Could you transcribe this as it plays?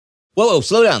Whoa,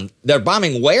 slow down. They're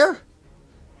bombing where?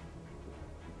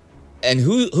 And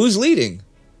who's leading?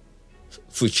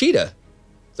 Fuchida,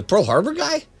 the Pearl Harbor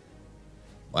guy?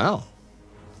 Wow.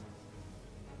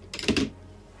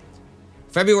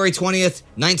 February 20th,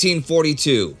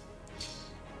 1942.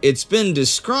 It's been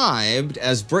described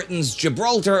as Britain's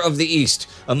Gibraltar of the East,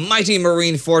 a mighty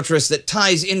marine fortress that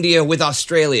ties India with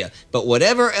Australia. But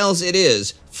whatever else it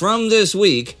is, from this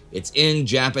week, it's in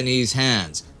Japanese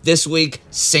hands. This week,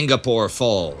 Singapore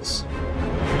falls.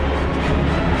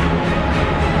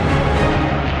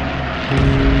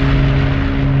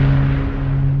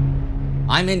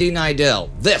 I'm Indy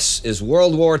Neidell. This is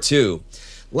World War II.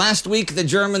 Last week, the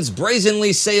Germans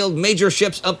brazenly sailed major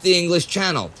ships up the English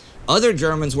Channel. Other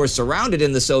Germans were surrounded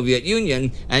in the Soviet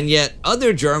Union, and yet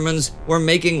other Germans were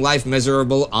making life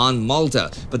miserable on Malta.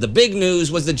 But the big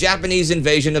news was the Japanese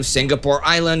invasion of Singapore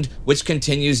Island, which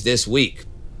continues this week.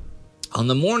 On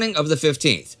the morning of the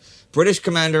 15th, British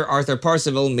Commander Arthur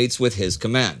Parseval meets with his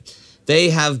command. They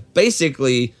have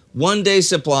basically one day's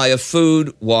supply of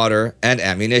food, water, and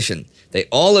ammunition. They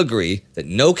all agree that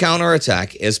no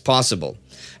counterattack is possible.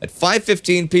 At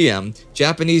 5:15 p.m.,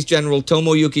 Japanese General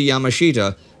Tomoyuki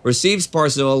Yamashita receives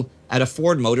Parseval at a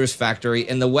Ford Motors factory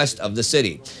in the west of the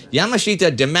city.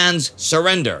 Yamashita demands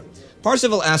surrender.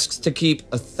 Parseval asks to keep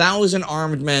 1,000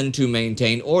 armed men to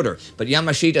maintain order, but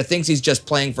Yamashita thinks he's just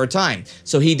playing for time,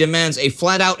 so he demands a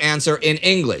flat-out answer in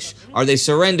English. Are they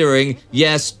surrendering,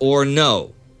 yes or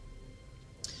no?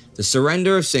 The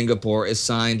surrender of Singapore is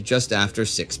signed just after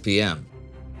 6 p.m.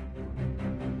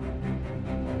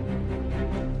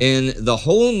 In the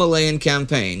whole Malayan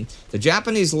campaign, the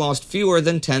Japanese lost fewer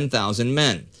than 10,000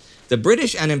 men. The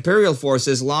British and Imperial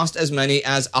forces lost as many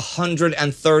as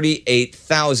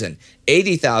 138,000,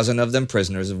 80,000 of them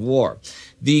prisoners of war.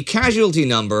 The casualty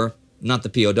number, not the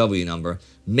POW number,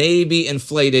 may be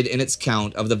inflated in its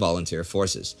count of the volunteer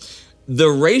forces. The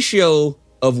ratio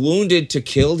of wounded to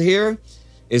killed here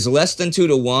is less than 2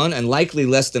 to 1 and likely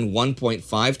less than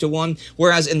 1.5 to 1,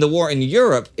 whereas in the war in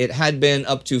Europe, it had been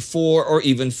up to 4 or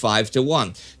even 5 to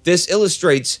 1. This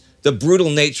illustrates the brutal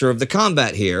nature of the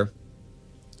combat here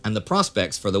and the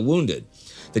prospects for the wounded.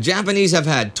 The Japanese have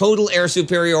had total air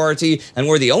superiority and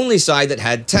were the only side that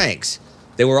had tanks.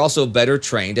 They were also better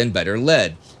trained and better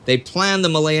led. They planned the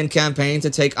Malayan campaign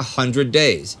to take 100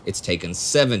 days. It's taken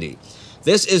 70.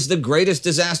 This is the greatest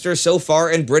disaster so far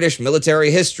in British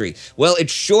military history. Well, it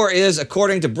sure is,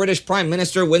 according to British Prime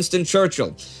Minister Winston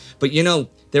Churchill. But you know,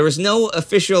 there is no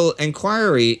official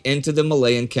inquiry into the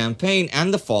Malayan campaign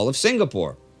and the fall of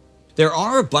Singapore. There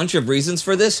are a bunch of reasons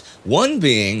for this, one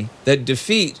being that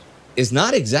defeat is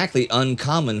not exactly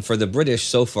uncommon for the British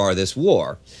so far this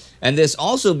war. And this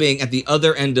also being at the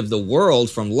other end of the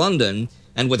world from London,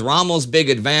 and with Rommel's big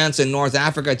advance in North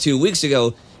Africa 2 weeks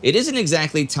ago, it isn't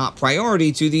exactly top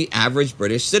priority to the average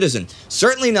British citizen.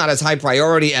 Certainly not as high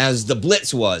priority as the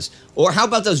Blitz was. Or how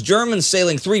about those Germans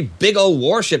sailing 3 big old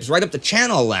warships right up the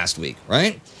channel last week,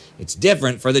 right? It's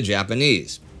different for the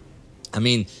Japanese. I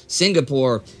mean,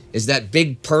 Singapore is that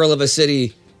big pearl of a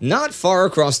city not far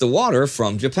across the water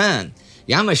from Japan.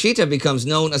 Yamashita becomes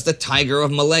known as the Tiger of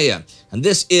Malaya, and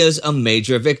this is a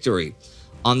major victory.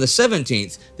 On the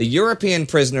 17th, the European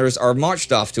prisoners are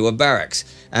marched off to a barracks,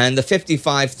 and the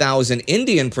 55,000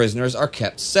 Indian prisoners are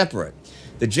kept separate.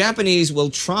 The Japanese will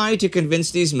try to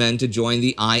convince these men to join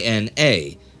the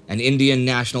INA, an Indian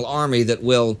national army that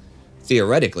will,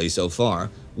 theoretically so far,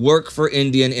 work for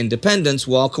Indian independence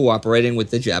while cooperating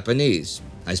with the Japanese.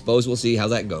 I suppose we'll see how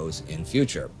that goes in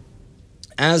future.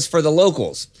 As for the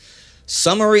locals,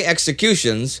 summary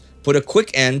executions put a quick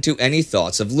end to any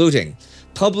thoughts of looting.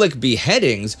 Public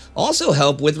beheadings also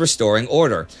help with restoring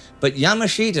order, but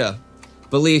Yamashita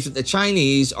believes that the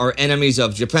Chinese are enemies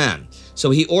of Japan, so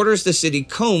he orders the city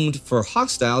combed for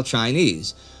hostile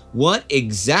Chinese. What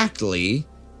exactly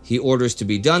he orders to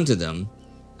be done to them,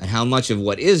 and how much of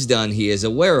what is done he is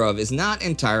aware of, is not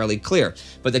entirely clear,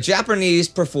 but the Japanese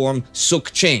perform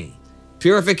sukching,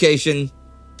 purification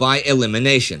by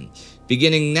elimination.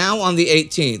 Beginning now on the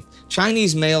 18th,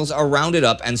 Chinese males are rounded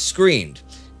up and screened.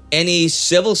 Any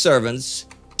civil servants,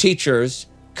 teachers,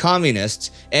 communists,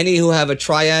 any who have a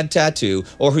triad tattoo,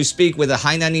 or who speak with a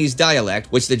Hainanese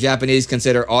dialect, which the Japanese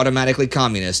consider automatically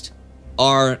communist,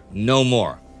 are no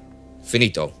more.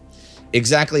 Finito.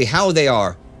 Exactly how they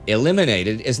are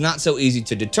eliminated is not so easy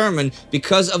to determine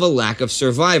because of a lack of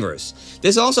survivors.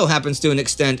 This also happens to an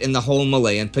extent in the whole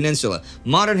Malayan Peninsula.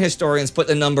 Modern historians put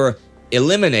the number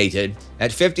eliminated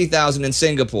at 50,000 in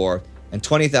Singapore and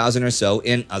 20,000 or so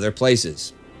in other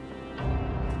places.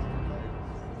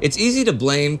 It's easy to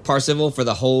blame Parseval for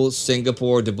the whole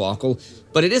Singapore debacle,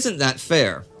 but it isn't that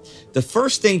fair. The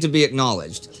first thing to be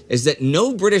acknowledged is that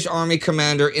no British Army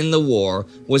commander in the war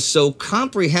was so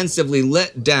comprehensively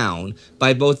let down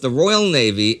by both the Royal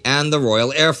Navy and the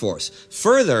Royal Air Force.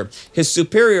 Further, his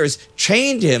superiors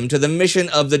chained him to the mission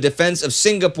of the defense of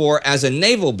Singapore as a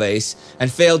naval base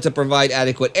and failed to provide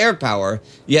adequate air power,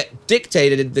 yet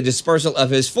dictated the dispersal of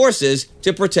his forces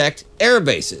to protect air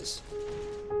bases.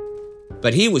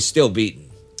 But he was still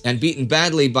beaten, and beaten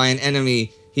badly by an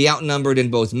enemy he outnumbered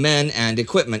in both men and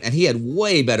equipment, and he had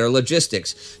way better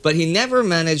logistics. But he never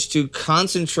managed to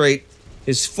concentrate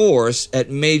his force at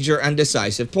major and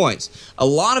decisive points. A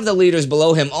lot of the leaders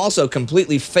below him also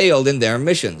completely failed in their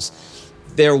missions.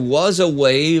 There was a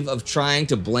wave of trying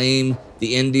to blame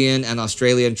the Indian and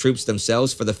Australian troops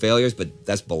themselves for the failures, but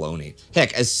that's baloney.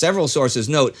 Heck, as several sources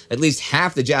note, at least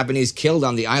half the Japanese killed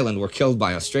on the island were killed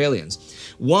by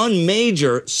Australians. One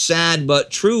major, sad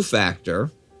but true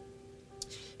factor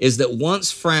is that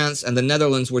once France and the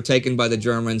Netherlands were taken by the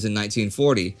Germans in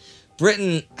 1940,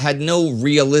 Britain had no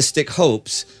realistic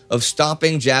hopes of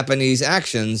stopping Japanese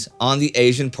actions on the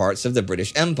Asian parts of the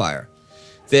British Empire.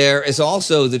 There is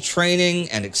also the training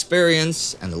and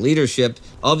experience and the leadership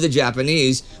of the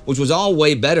Japanese, which was all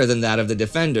way better than that of the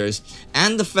defenders,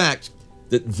 and the fact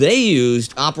that they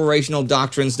used operational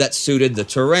doctrines that suited the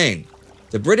terrain.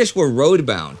 The British were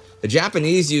road-bound. The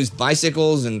Japanese used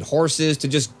bicycles and horses to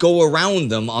just go around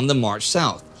them on the march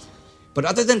south. But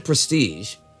other than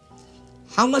prestige,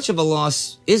 how much of a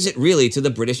loss is it really to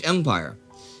the British Empire?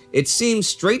 It seems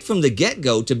straight from the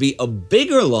get-go to be a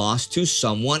bigger loss to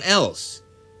someone else.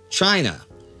 China.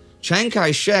 Chiang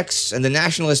Kai-shek's and the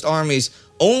nationalist army's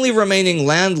only remaining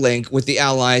land link with the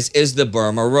Allies is the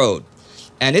Burma Road,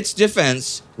 and its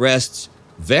defense rests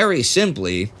very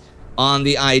simply on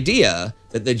the idea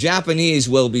that the Japanese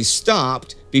will be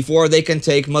stopped before they can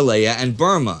take Malaya and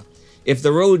Burma. If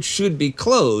the road should be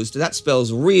closed, that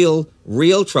spells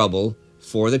real trouble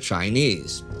for the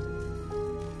Chinese.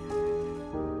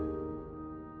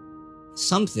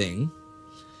 Something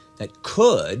that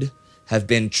could have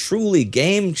been truly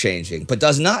game-changing, but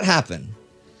does not happen,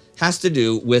 has to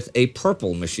do with a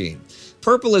purple machine.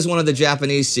 Purple is one of the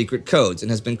Japanese secret codes and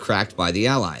has been cracked by the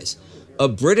Allies. A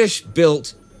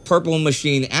British-built purple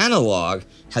machine analog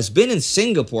has been in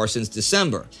Singapore since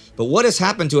December, but what has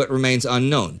happened to it remains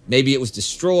unknown. Maybe it was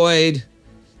destroyed,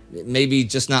 maybe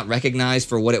just not recognized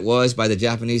for what it was by the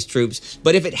Japanese troops.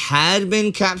 But if it had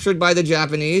been captured by the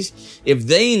Japanese, if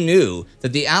they knew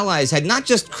that the Allies had not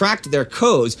just cracked their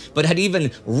codes, but had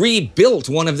even rebuilt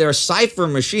one of their cipher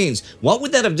machines, what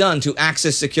would that have done to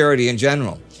Axis security in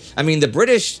general? I mean, the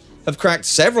British have cracked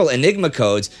several Enigma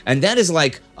codes, and that is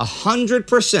like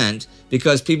 100%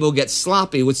 because people get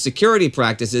sloppy with security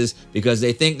practices because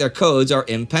they think their codes are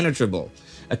impenetrable.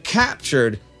 A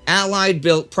captured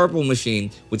Allied-built purple machine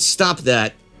would stop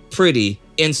that pretty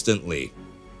instantly.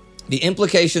 The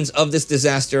implications of this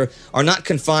disaster are not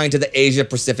confined to the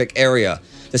Asia-Pacific area.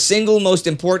 The single most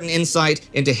important insight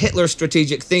into Hitler's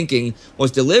strategic thinking was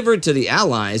delivered to the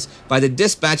Allies by the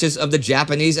dispatches of the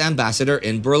Japanese ambassador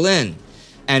in Berlin.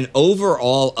 An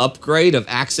overall upgrade of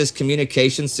Axis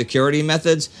communications security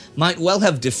methods might well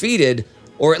have defeated,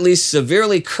 or at least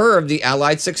severely curbed, the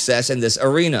Allied success in this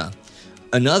arena.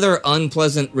 Another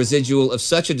unpleasant residual of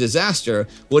such a disaster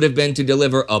would have been to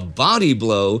deliver a body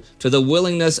blow to the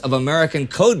willingness of American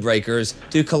codebreakers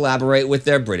to collaborate with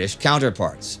their British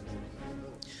counterparts.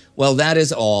 Well, that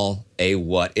is all a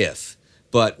what if.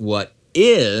 But what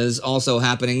is also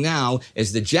happening now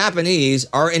is the Japanese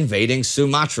are invading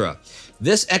Sumatra.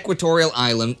 This equatorial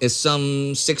island is some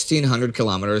 1,600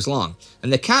 kilometers long,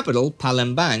 and the capital,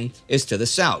 Palembang, is to the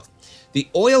south. The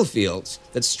oil fields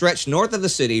that stretch north of the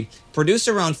city produce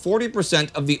around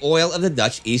 40% of the oil of the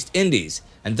Dutch East Indies,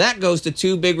 and that goes to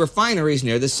two big refineries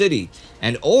near the city.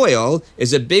 And oil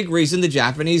is a big reason the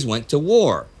Japanese went to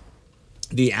war.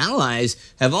 The Allies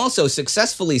have also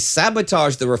successfully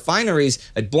sabotaged the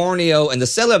refineries at Borneo and the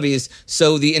Celebes,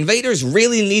 so the invaders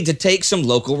really need to take some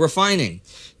local refining.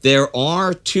 There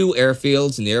are two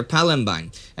airfields near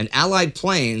Palembang, and Allied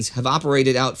planes have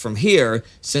operated out from here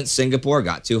since Singapore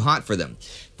got too hot for them.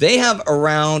 They have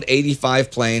around 85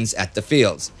 planes at the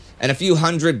fields, and a few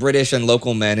hundred British and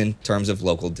local men in terms of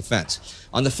local defense.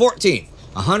 On the 14th,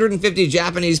 150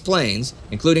 Japanese planes,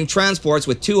 including transports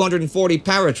with 240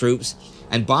 paratroops,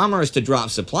 and bombers to drop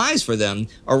supplies for them,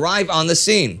 arrive on the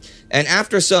scene, and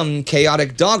after some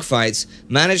chaotic dogfights,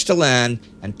 manage to land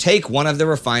and take one of the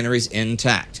refineries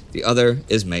intact. The other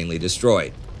is mainly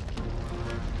destroyed.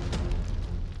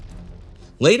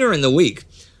 Later in the week,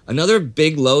 another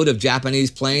big load of Japanese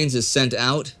planes is sent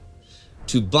out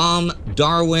to bomb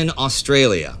Darwin,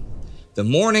 Australia. The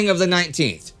morning of the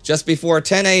 19th, just before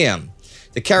 10 a.m.,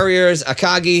 the carriers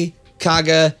Akagi,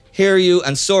 Kaga, Hiryu,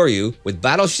 and Soryu, with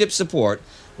battleship support,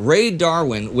 raid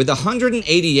Darwin with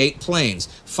 188 planes,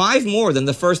 5 more than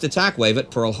the first attack wave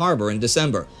at Pearl Harbor in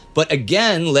December, but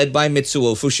again led by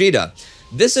Mitsuo Fushida.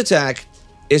 This attack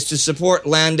is to support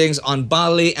landings on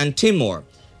Bali and Timor.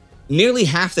 Nearly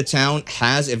half the town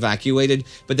has evacuated,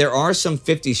 but there are some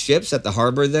 50 ships at the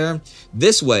harbor there.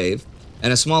 This wave,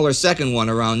 and a smaller second one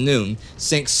around noon,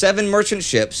 sinks 7 merchant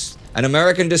ships, an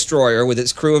American destroyer with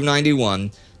its crew of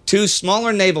 91, 2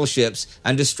 smaller naval ships,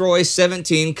 and destroy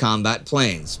 17 combat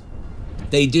planes.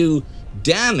 They do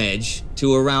damage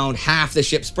to around half the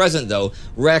ships present, though,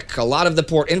 wreck a lot of the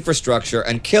port infrastructure,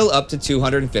 and kill up to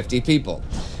 250 people.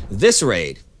 This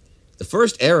raid, the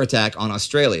first air attack on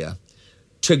Australia,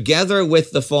 together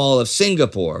with the fall of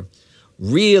Singapore,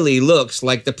 really looks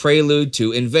like the prelude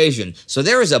to invasion. So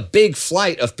there is a big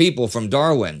flight of people from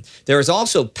Darwin. There is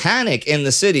also panic in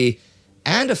the city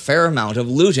and a fair amount of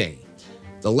looting.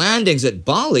 The landings at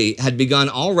Bali had begun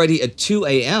already at 2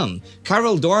 a.m.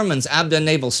 Karel Dorman's Abda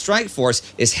Naval Strike Force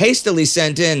is hastily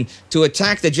sent in to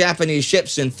attack the Japanese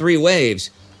ships in 3 waves,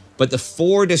 but the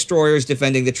 4 destroyers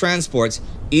defending the transports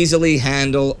easily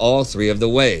handle all 3 of the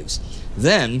waves.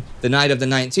 Then, the night of the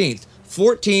 19th,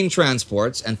 14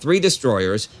 transports and 3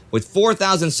 destroyers with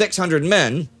 4,600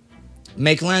 men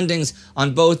make landings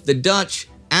on both the Dutch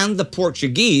and the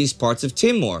Portuguese parts of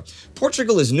Timor.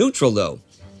 Portugal is neutral, though,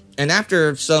 and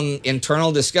after some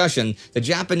internal discussion, the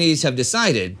Japanese have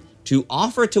decided to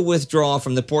offer to withdraw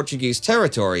from the Portuguese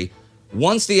territory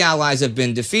once the Allies have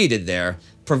been defeated there,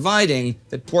 providing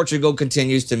that Portugal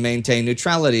continues to maintain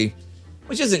neutrality,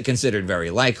 which isn't considered very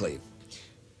likely.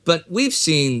 But we've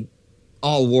seen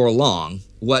all war long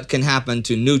what can happen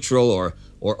to neutral or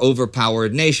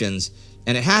overpowered nations,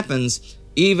 and it happens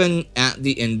even at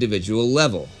the individual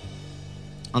level.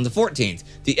 On the 14th,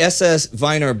 the SS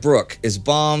Wiener Bruck is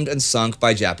bombed and sunk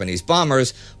by Japanese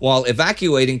bombers while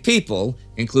evacuating people,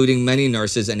 including many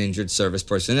nurses and injured service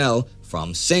personnel,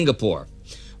 from Singapore.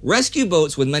 Rescue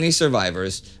boats with many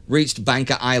survivors reached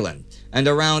Bangka Island, and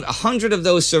around 100 of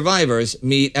those survivors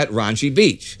meet at Ranchi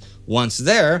Beach. Once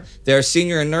there, their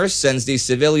senior nurse sends these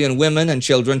civilian women and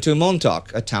children to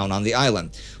Montauk, a town on the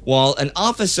island, while an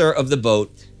officer of the boat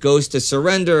goes to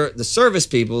surrender the service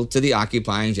people to the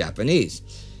occupying Japanese.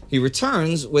 He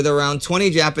returns with around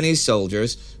 20 Japanese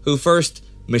soldiers who first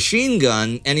machine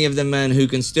gun any of the men who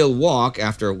can still walk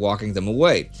after walking them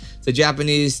away. The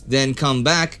Japanese then come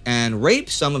back and rape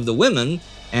some of the women,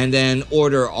 and then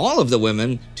order all of the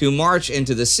women to march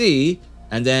into the sea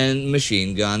and then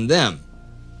machine gun them.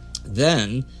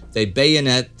 Then they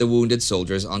bayonet the wounded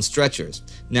soldiers on stretchers.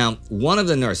 Now, one of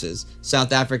the nurses,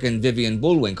 South African Vivian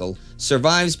Bullwinkle,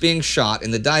 survives being shot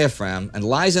in the diaphragm and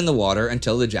lies in the water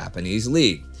until the Japanese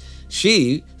leave.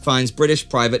 She finds British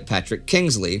Private Patrick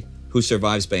Kingsley, who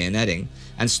survives bayoneting,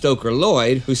 and Stoker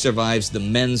Lloyd, who survives the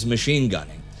men's machine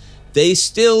gunning. They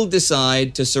still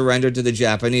decide to surrender to the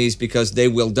Japanese because they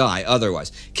will die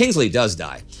otherwise. Kingsley does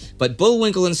die, but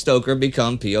Bullwinkle and Stoker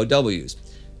become POWs.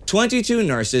 22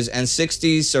 nurses and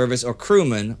 60 service or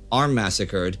crewmen are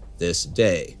massacred this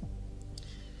day.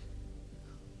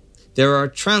 There are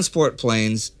transport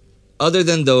planes other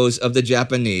than those of the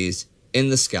Japanese in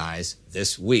the skies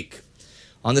this week.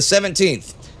 On the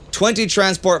 17th, 20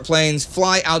 transport planes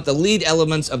fly out the lead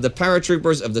elements of the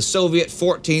paratroopers of the Soviet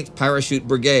 14th Parachute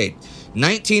Brigade.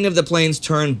 19 of the planes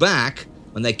turn back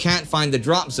when they can't find the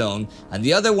drop zone, and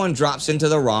the other one drops into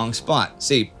the wrong spot.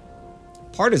 See,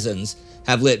 partisans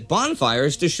have lit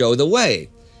bonfires to show the way,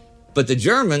 but the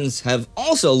Germans have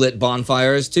also lit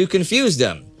bonfires to confuse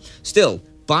them. Still,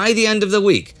 by the end of the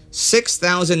week,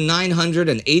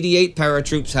 6,988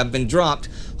 paratroops have been dropped,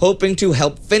 hoping to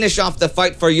help finish off the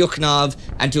fight for Yukhnov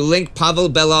and to link Pavel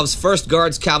Belov's 1st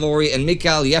Guards Cavalry and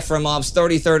Mikhail Yefremov's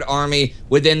 33rd Army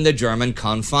within the German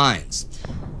confines.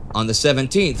 On the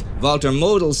 17th, Walter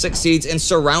Model succeeds in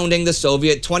surrounding the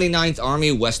Soviet 29th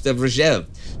Army west of Rzhev.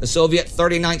 The Soviet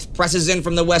 39th presses in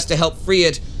from the west to help free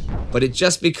it, but it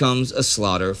just becomes a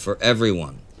slaughter for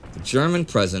everyone. The German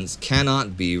presence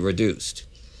cannot be reduced.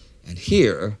 And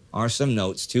here are some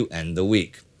notes to end the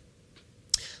week.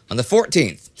 On the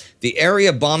 14th, the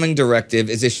area bombing directive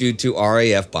is issued to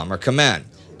RAF Bomber Command.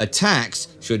 Attacks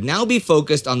should now be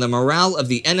focused on the morale of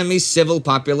the enemy's civil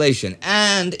population,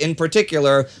 and in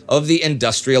particular of the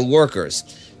industrial workers.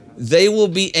 They will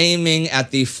be aiming at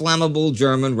the flammable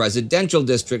German residential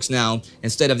districts now,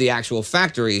 instead of the actual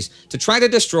factories, to try to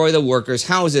destroy the workers'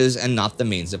 houses and not the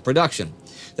means of production.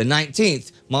 The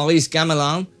 19th, Maurice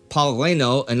Gamelin, Paul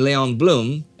Reynaud and Léon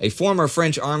Blum, a former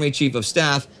French army chief of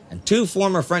staff, and 2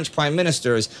 former French prime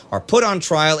ministers, are put on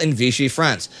trial in Vichy,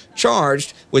 France,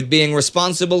 charged with being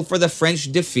responsible for the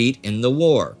French defeat in the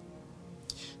war.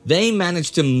 They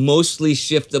managed to mostly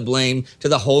shift the blame to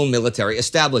the whole military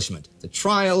establishment. The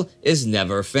trial is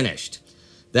never finished.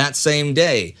 That same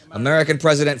day, American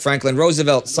President Franklin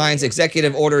Roosevelt signs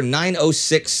Executive Order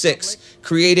 9066,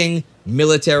 creating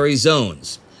military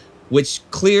zones, which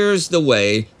clears the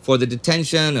way for the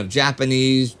detention of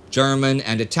Japanese, German,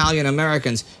 and Italian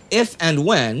Americans if and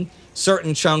when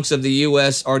certain chunks of the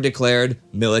U.S. are declared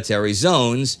military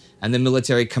zones, and the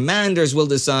military commanders will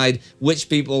decide which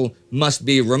people must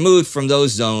be removed from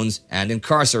those zones and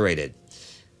incarcerated.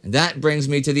 And that brings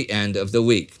me to the end of the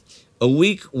week. A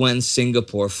week when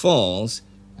Singapore falls,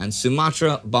 and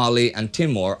Sumatra, Bali, and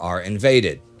Timor are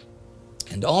invaded.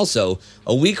 And also,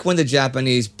 a week when the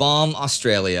Japanese bomb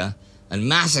Australia and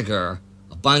massacre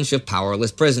a bunch of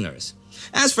powerless prisoners.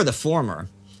 As for the former,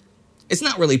 it's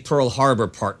not really Pearl Harbor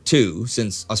Part 2,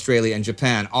 since Australia and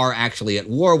Japan are actually at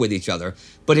war with each other,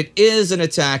 but it is an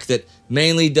attack that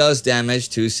mainly does damage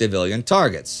to civilian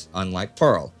targets, unlike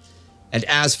Pearl. And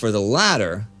as for the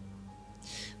latter,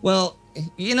 well,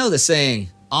 you know the saying,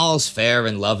 all's fair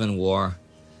in love and war?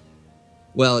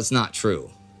 Well, it's not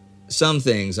true. Some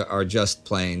things are just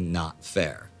plain not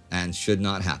fair, and should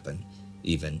not happen,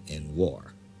 even in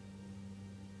war.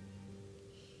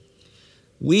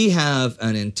 We have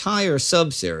an entire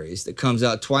sub-series that comes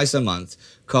out twice a month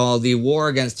called The War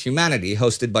Against Humanity,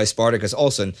 hosted by Spartacus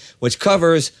Olsson, which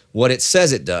covers what it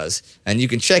says it does, and you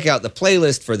can check out the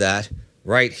playlist for that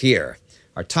right here.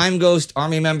 Our Time Ghost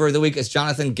Army member of the week is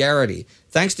Jonathan Garrity.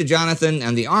 Thanks to Jonathan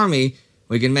and the Army,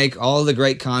 we can make all the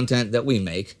great content that we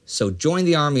make, so join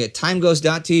the Army at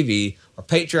timeghost.tv or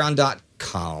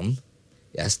patreon.com.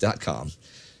 Yes, .com.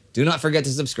 Do not forget to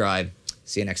subscribe.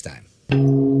 See you next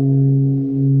time.